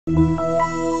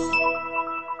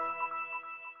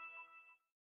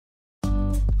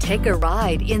Take a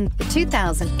ride in the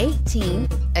 2018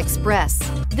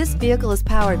 Express. This vehicle is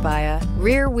powered by a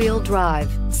rear-wheel drive,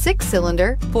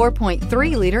 6-cylinder,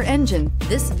 4.3-liter engine.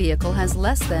 This vehicle has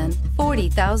less than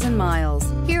 40,000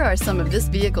 miles. Here are some of this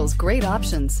vehicle's great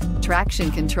options: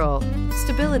 traction control,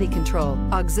 stability control,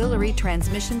 auxiliary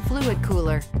transmission fluid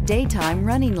cooler, daytime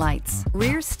running lights,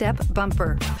 rear step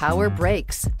bumper, power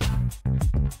brakes.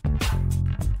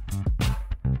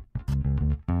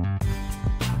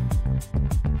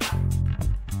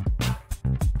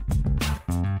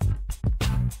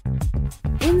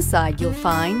 Inside you'll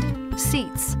find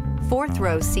seats,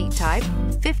 4th-row seat type,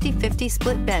 50/50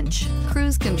 split bench,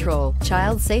 cruise control,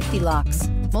 child safety locks,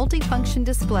 multifunction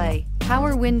display,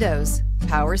 power windows,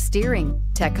 power steering,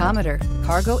 tachometer,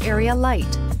 cargo area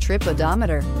light, trip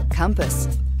odometer, compass.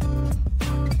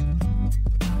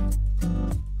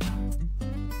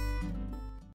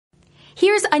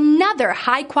 Here's another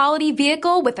high-quality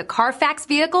vehicle with a Carfax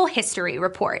Vehicle History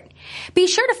Report. Be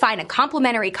sure to find a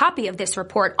complimentary copy of this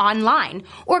report online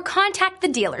or contact the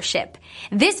dealership.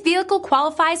 This vehicle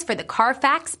qualifies for the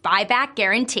Carfax Buyback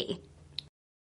Guarantee.